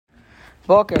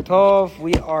Boker Tov,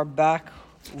 we are back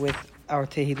with our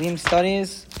Tehillim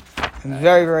studies. I'm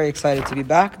very, very excited to be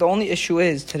back. The only issue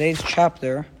is today's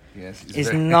chapter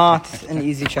is not an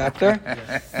easy chapter.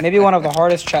 Maybe one of the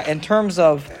hardest in terms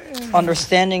of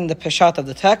understanding the peshat of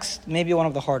the text, maybe one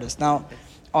of the hardest. Now,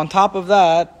 on top of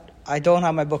that, I don't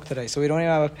have my book today, so we don't even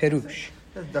have a perush.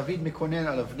 David Mekonen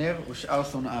al Avner u'shar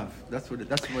Sonav. That's what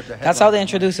the That's how they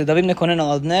introduce it. David Mekonen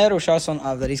al Avner u'shar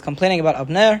Sonav. That he's complaining about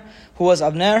Avner. Who was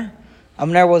Avner?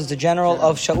 Avner was the general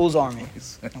of Shaul's army.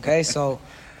 Okay, so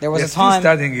there was a time.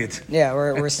 Studying it. Yeah,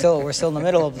 we're still in the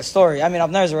middle of the story. I mean,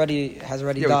 Avner has already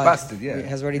died. He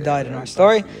has already died in our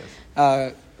story.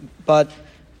 Yes. But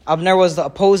Avner was the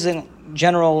opposing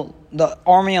general, the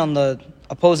army on the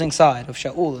opposing side of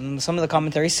Shaul. And some of the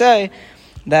commentaries say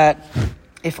that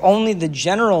if only the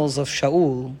generals of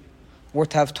Shaul were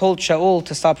to have told Shaul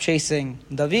to stop chasing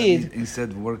David,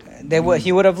 instead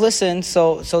he would have listened.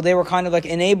 So they were kind of like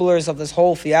enablers of this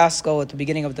whole fiasco at the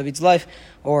beginning of David's life,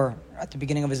 or at the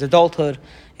beginning of his adulthood,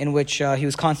 in which he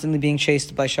was constantly being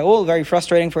chased by Shaul. Very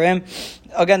frustrating for him.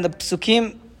 Again, the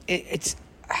psukim, it's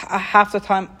half the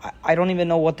time I don't even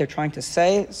know what they're trying to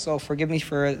say. So forgive me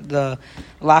for the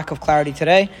lack of clarity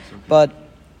today. But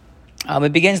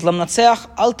it begins, Lamnatseach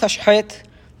al tashchet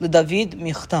leDavid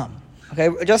michtam. Okay,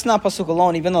 just not pasuk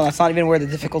alone, even though that's not even where the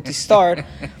difficulties start.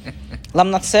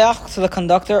 Lamnatseach, to the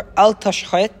conductor, al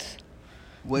tashchet,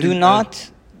 do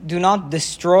not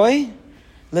destroy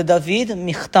leDavid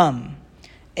michtam.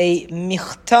 A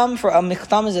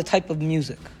michtam is a type of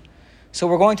music. So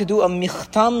we're going to do a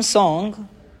michtam song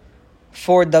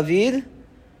for David,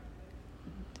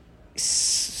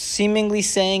 seemingly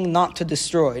saying not to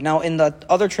destroy. Now, in the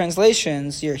other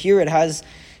translations, here it has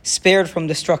spared from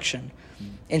destruction.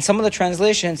 In some of the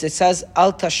translations, it says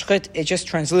al tashchit. It just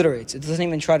transliterates. It doesn't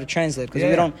even try to translate because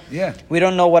we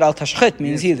don't know what al tashchit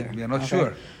means either. We are not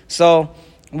sure. So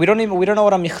we don't know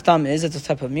what a michtam is. It's a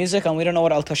type of music, and we don't know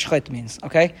what al tashchit means.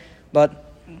 Okay, but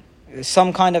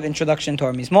some kind of introduction to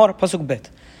our mizmor. Pasuk bet.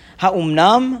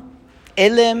 Ha'umnam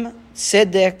elem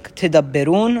tzedek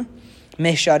tedabberun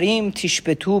mesharim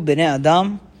tishpetu bnei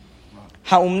adam.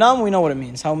 Ha'umnam, we know what it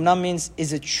means. Ha'umnam means,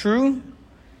 is it true?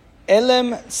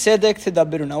 Elem tzedek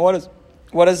tedabberun. Now,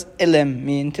 what does elem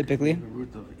mean typically? The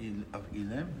root of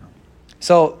ilem. No.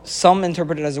 So some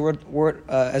interpret it as a word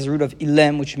as a root of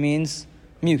ilem, which means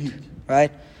mute,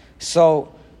 right?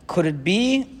 So could it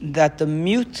be that the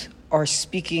mute are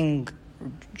speaking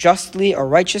justly or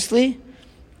righteously?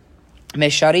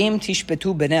 Mesharim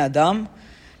tishpetu bnei adam,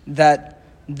 that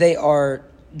they are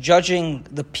judging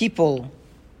the people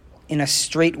in a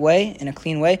straight way, in a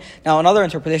clean way. Now, another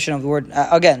interpretation of the word,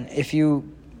 again, if you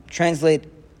translate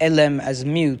elem as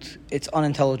mute, it's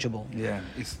unintelligible. Yeah,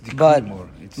 it's more.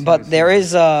 But there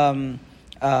is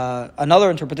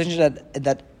another interpretation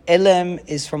that elem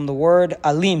is from the word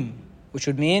alim, which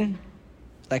would mean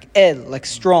like like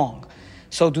strong.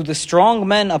 So do the strong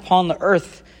men upon the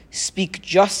earth speak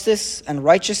justice and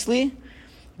righteously?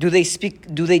 Do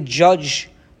they judge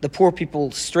the poor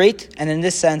people straight? And in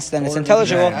this sense, then it's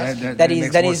intelligible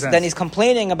that he's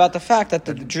complaining about the fact that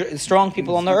the strong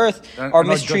people on the earth are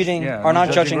mistreating, are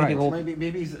not judging right. people.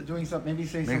 Maybe he's doing something. Maybe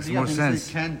he's saying Makes something more else. sense.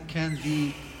 Can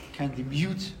the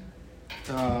mute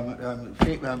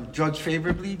judge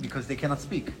favorably because they cannot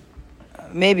speak?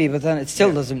 Maybe, but then it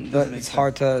still doesn't. It's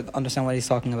hard to understand what he's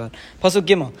talking about. Pasuk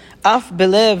Gimel. Af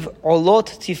belev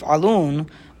olot tif'alun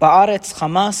ba'aretz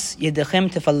chamas yedechem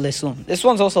tefallesun. This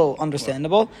one's also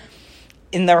understandable.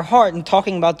 In their heart, in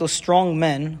talking about those strong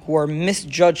men who are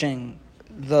misjudging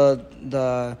the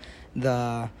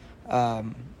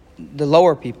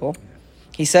lower people,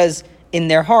 he says, in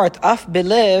their heart, af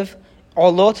belev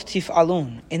olot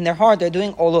tif'alun. In their heart, they're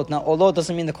doing olot. Now, olot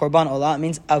doesn't mean the korban olah. It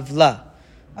means avla.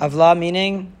 Avla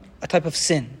meaning a type of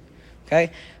sin.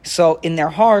 Okay? So in their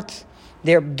heart,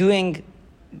 they're doing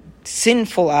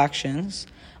sinful actions.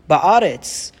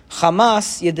 Ba'aretz,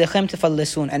 chamas yedechem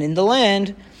tefallesun. And in the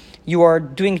land, you are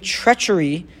doing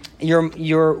treachery.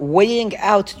 You're weighing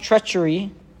out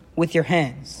treachery with your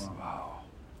hands. Wow.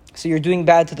 So you're doing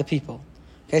bad to the people.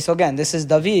 Okay, so again, this is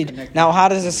David. Now, how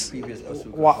does this?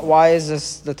 Why is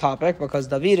this the topic? Because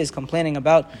David is complaining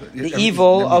about the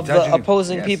evil of the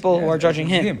opposing people who are judging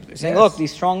him. He's saying, "Look,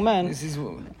 these strong men."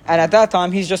 And at that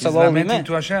time, he's just a lowly man.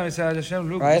 To Hashem, he said, Hashem,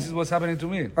 look, right? This is what's happening to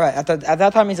me. Right. At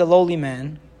that time, he's a lowly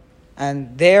man,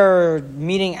 and they're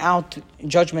meting out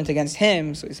judgment against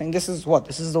him. So he's saying, "This is what?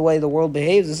 This is the way the world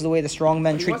behaves. This is the way the strong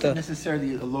men treat the." He wasn't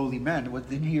necessarily a lowly man.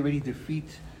 Didn't he already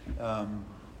defeat?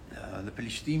 The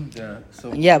Pelishtim,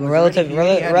 but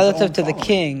relative to the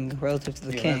king,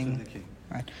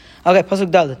 right? Okay,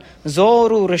 pasuk Dalet.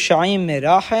 Zoru reshaim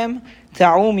merachem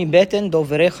ta'u mi beten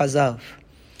dovrei chazav.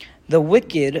 The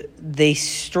wicked, they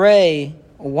stray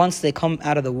once they come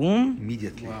out of the womb,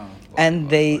 Immediately. and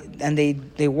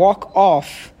they walk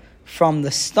off from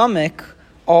the stomach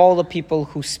all the people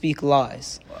who speak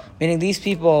lies. Meaning these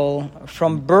people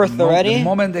from birth already. The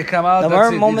moment they come out,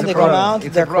 The moment they come out,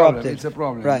 they're corrupted. It's a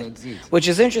problem. Right. That's it. Which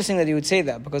is interesting that you would say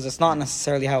that, because it's not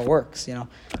necessarily how it works.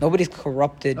 Nobody's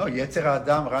corrupted. No, Yetzer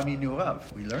Adam Rami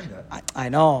Nurav. We learned that. I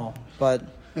know, but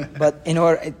in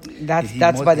order that's He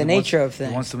by the he nature wants- of things.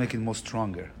 He wants to make it more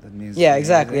stronger. That means. Yeah,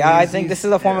 exactly. I think this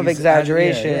is a form of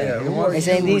exaggeration. He wants- He's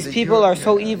saying these people are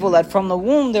so evil that from the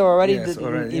womb they were already Yes,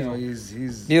 already, evil.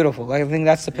 he's Beautiful. I think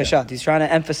that's the peshat. He's trying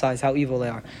to emphasize how evil they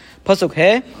are. Pasuk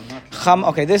he.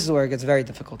 Okay, this is where it gets very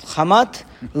difficult. Chamat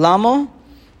lamo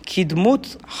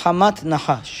kidmut chamat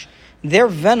nahash. Their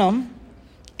venom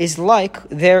is like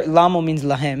their lamo means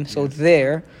lahem. So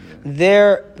their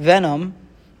venom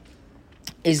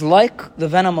is like the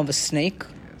venom of a snake.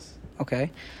 Yes.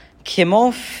 Okay.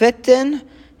 Kimo feten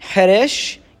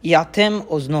heresh yatem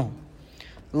ozno.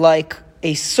 Like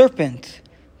a serpent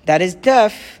that is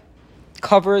deaf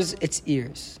covers its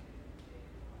ears.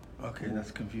 Okay, that's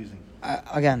confusing.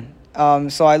 Again,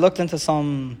 so I looked into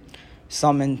some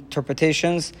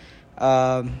interpretations.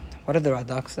 What did the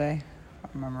Radak say? I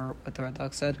don't remember what the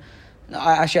Radak said. No,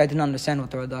 I didn't understand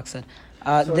what the Radak said.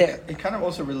 So it kind of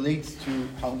also relates to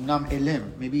how Nam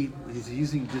Elim. Maybe he's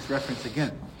using this reference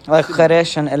again. Like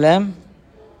Kharesh and Elim.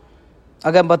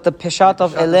 Again, but the Peshat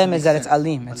of Peshat Elim doesn't is that make it's sense.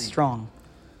 Alim, it's strong.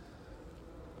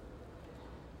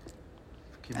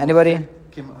 Kimo Anybody?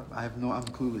 I'm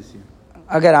clueless here.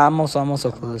 Again, I'm also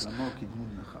clueless.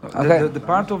 Okay. The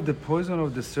part of the poison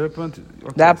of the serpent.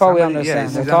 Okay, That part we somebody-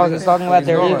 understand. yes, It's talking about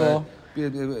their normal.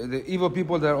 evil. The evil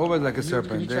people, they're always like a Can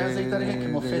serpent. you translate that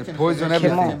again? They poison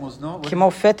everything. Kimo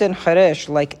fetin Kharesh,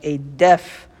 like a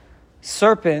deaf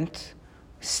serpent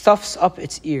stuffs up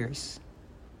its ears.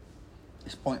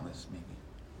 It's pointless, maybe.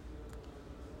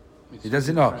 He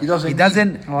doesn't know. He doesn't He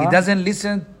doesn't. What? He doesn't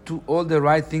listen to all the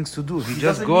right things to do. He just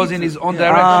doesn't goes need in to. his own Yeah.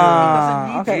 direction.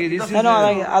 Ah, He okay. doesn't No,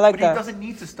 I like but that. he doesn't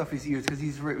need to stuff his ears because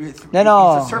he's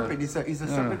No. a serpent. He's a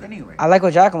serpent anyway. I like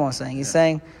what Giacomo was saying. He's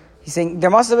saying there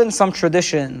must have been some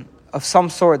tradition of some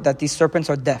sort that these serpents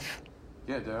are deaf.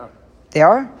 Yeah, they are. They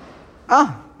are?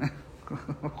 Ah,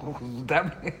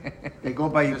 They go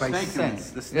by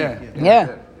sense. The snake.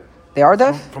 yeah. They are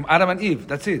deaf? From Adam and Eve.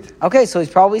 That's it. Okay, so he's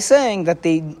probably saying that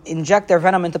they inject their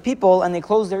venom into people and they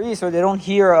close their ears so they don't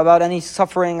hear about any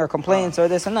suffering or complaints or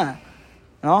this and that.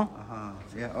 No?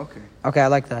 Yeah. Okay. Okay, I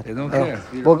like that. They don't Yeah.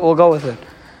 care. We'll go with it.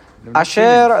 They're not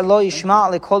Asher lo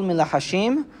yishma' lekol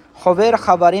milachashim chover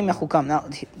chabarim mechukam. Now,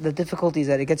 the difficulty is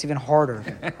that it gets even harder,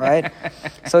 right?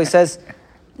 So he says,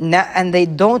 and they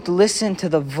don't listen to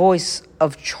the voice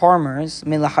of charmers,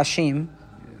 milachashim,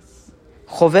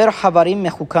 chover chabarim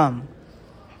mechukam,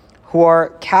 who are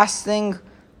casting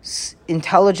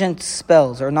intelligent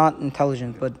spells, or not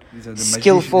intelligent, but These are the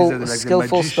skillful magicians. These are like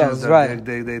the magicians spells, that right?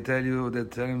 They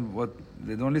tell him what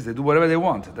they don't listen. They do whatever they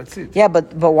want. That's it. Yeah,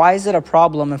 but why is it a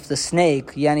problem if the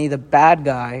snake, Yani the bad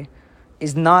guy,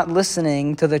 is not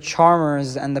listening to the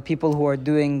charmers and the people who are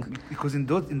doing? Because in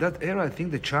that era, I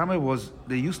think the charmer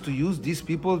they used to use these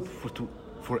people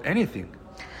for anything.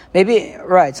 Maybe,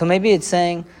 right, so maybe it's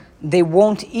saying they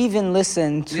won't even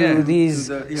listen to these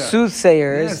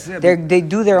soothsayers. Yes, yeah, They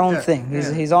do their own thing.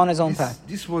 yeah. He's on his own path.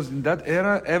 This was in that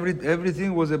era.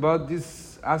 Everything was about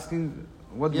this asking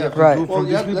what they have right. to do from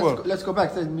these people. Let's go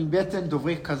back. Beten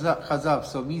dovrei chazav.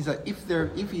 So it means that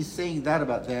if he's saying that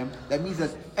about them, that means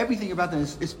that everything about them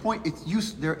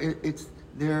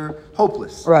they're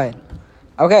hopeless. Right.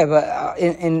 Okay, but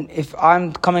if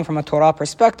I'm coming from a Torah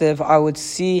perspective, I would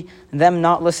see them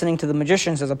not listening to the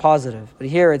magicians as a positive. But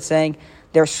here it's saying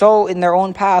they're so in their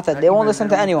own path that they won't listen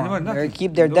to anyone. They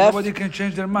keep their deaf. Nobody can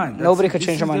change their mind. Nobody could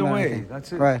change their mind. Their about way. anything.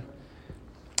 That's it. Right.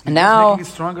 And It's now, making it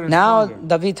stronger and now stronger.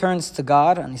 David turns to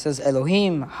God and he says,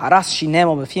 Elohim, haras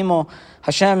shinemo befimo,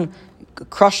 Hashem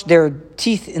crushed their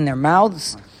teeth in their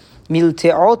mouths,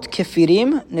 milteot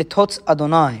kefirim netotz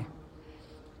Adonai.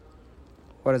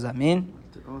 What does that mean?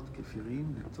 I have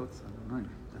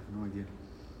no idea.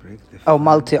 Oh,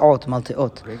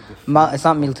 malteot. It's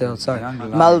not milteot, sorry. Young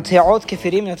lions. Malteot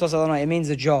kefirim netotz Adonai. It means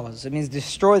the jaws. It means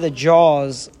destroy the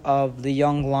jaws of the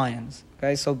young lions.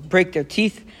 Okay, so break their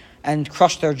teeth and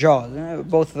crush their jaws.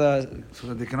 Both So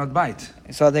that they cannot bite.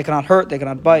 so they cannot hurt, they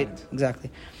cannot bite.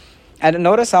 Exactly. And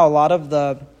notice how a lot of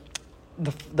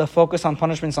the focus on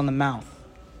punishments on the mouth,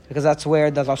 because that's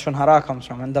where the Lashon Hara comes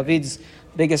from. And David's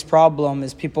biggest problem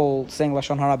is people saying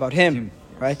Lashon Hara about him,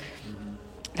 right?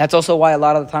 That's also why a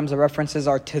lot of the times the references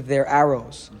are to their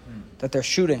arrows, that they're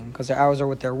shooting, because their arrows are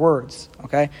with their words.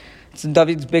 Okay, it's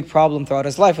David's big problem throughout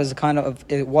his life.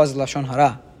 It was lashon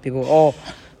hara. People,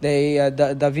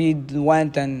 David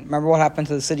went and remember what happened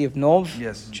to the city of Nov?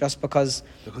 Yes. Just because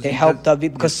they helped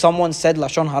David, because someone said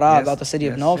lashon hara about the city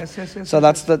of Nov. So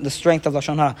that's the strength of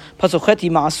lashon hara.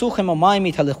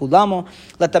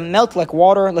 Let them melt like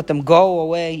water. Let them go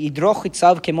away.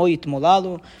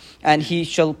 And he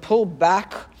shall pull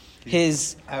back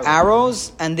his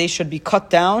arrows, and they should be cut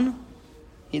down.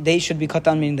 They should be cut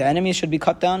down, meaning the enemy should be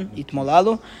cut down.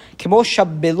 Itmolalu. Kemo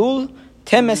shabbelul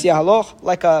temes yahaloch,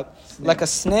 like a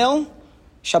snail.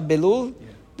 Shabbelul.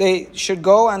 They should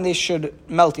go and they should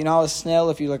melt. You know, a snail.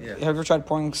 If you have you ever tried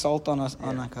pouring salt on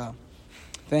like a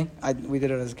thing? We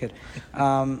did it as a kid.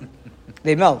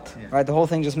 They melt, right? The whole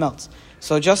thing just melts.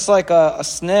 So just like a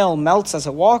snail melts as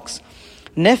it walks,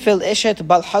 nefel eshet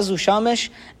bal hazu shamesh,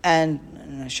 and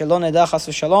shalom edah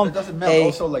chasu shalom. It doesn't melt.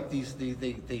 Also, like these,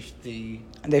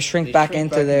 they shrink back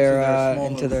into their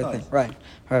thing. Right.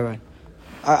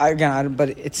 But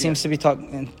it seems to be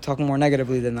talking more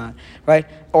negatively than that, right?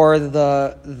 Or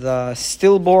the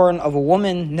stillborn of a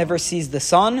woman never sees the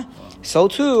sun. So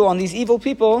too, on these evil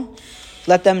people,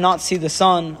 let them not see the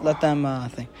sun. Let them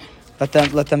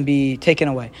Let them be taken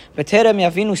away. B'terem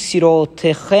yavinu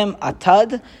sirotechem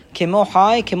atad kemo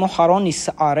hai kemo haron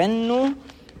nisarenu.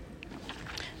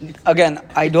 Again,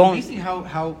 I don't. It's amazing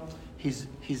how his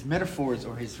metaphors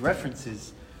or his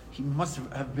references, he must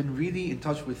have been really in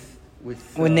touch with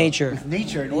nature. With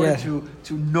nature, in order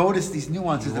to notice these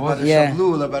nuances about a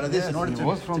shablul, about this, in order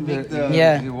to make the.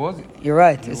 You're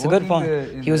right. It's a good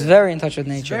point. He was very in touch with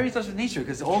nature. Very in touch with nature,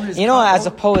 because all his. As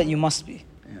a poet, you must be.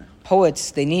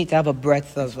 Poets, they need to have a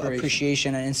breadth of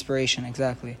appreciation and inspiration.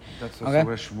 Exactly. That's also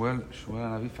where Shmuel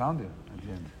and Avi found it at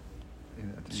the end.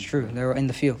 It's true. They were in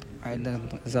the field, right?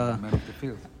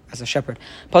 As a shepherd.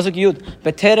 Pasuk Yud.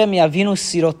 B'terem yavinu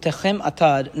sirotechem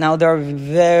atad. Now there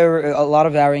are a lot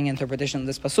of varying interpretations of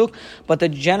this pasuk, but the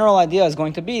general idea is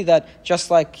going to be that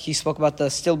just like he spoke about the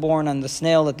stillborn and the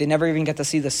snail, that they never even get to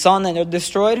see the sun and they're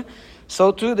destroyed,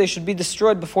 so too they should be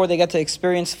destroyed before they get to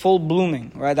experience full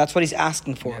blooming. Right? That's what he's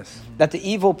asking for. Yes. That the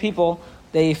evil people,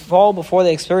 they fall before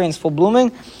they experience full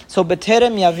blooming. So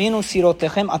b'terem yavinu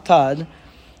sirotechem atad.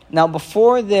 Now,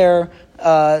 before the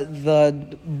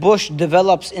bush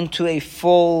develops into a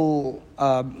full,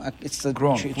 it's a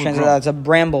it's a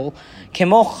bramble.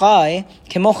 Kemo chai,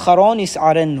 kemo charon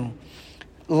isarenu,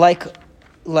 like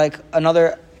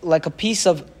a piece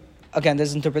of. Again,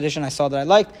 this interpretation I saw that I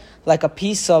liked, like a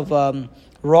piece of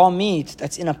raw meat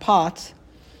that's in a pot,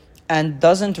 and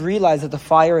doesn't realize that the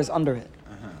fire is under it.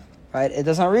 Right? It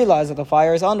doesn't realize that the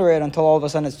fire is under it until all of a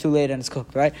sudden it's too late and it's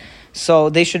cooked, right? So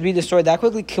they should be destroyed that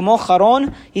quickly. Kimo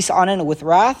charon his'anen, with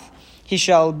wrath, he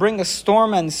shall bring a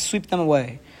storm and sweep them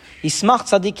away. Yismach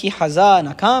tzaddik ki haza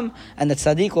nakam, and the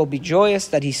tzaddik will be joyous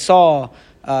that he saw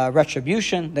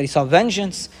retribution, that he saw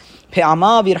vengeance.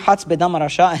 Pe'ama virhatz bedam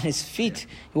rasha, and his feet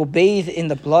will bathe in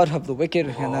the blood of the wicked,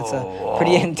 and that's a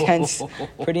pretty intense.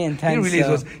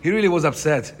 He really was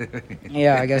upset.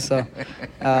 Yeah, I guess so.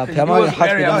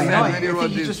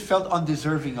 He just felt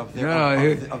undeserving of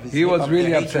his. He was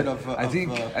really upset. I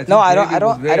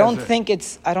don't think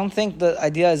the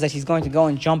idea is that he's going to go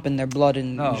and jump in their blood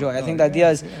and enjoy. I think the idea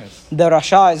is the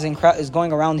rasha is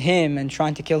going around him and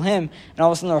trying to kill him, and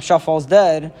all of a sudden the rasha falls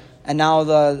dead. And now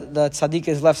the tzaddik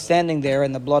is left standing there,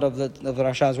 and the blood of the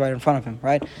rasha is right in front of him,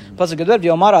 right? Pasuk Yud,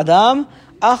 V'yomar Adam,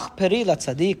 ach peri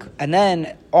latzadik, and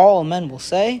then all men will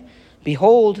say,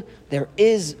 behold, there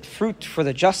is fruit for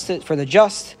the just.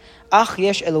 Ach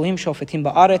yesh Elohim shofetim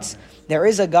ba'aretz. There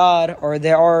is a God, or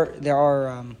there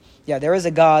is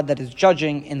a God that is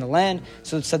judging in the land.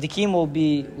 So the tzaddikim will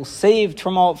be saved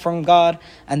from God,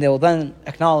 and they will then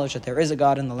acknowledge that there is a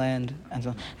God in the land. And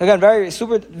so again,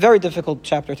 very difficult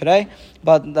chapter today,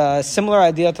 but similar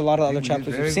idea to a lot of other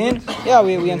chapters we've seen. Good. Yeah,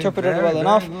 we interpreted it well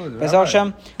enough. Be'ezrat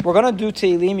Hashem, we're going to do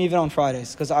Tehillim even on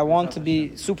Fridays, because I want to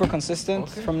be super consistent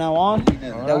from now on.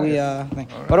 That we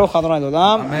Baruch Adonai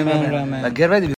L'olam. Amen. Get ready.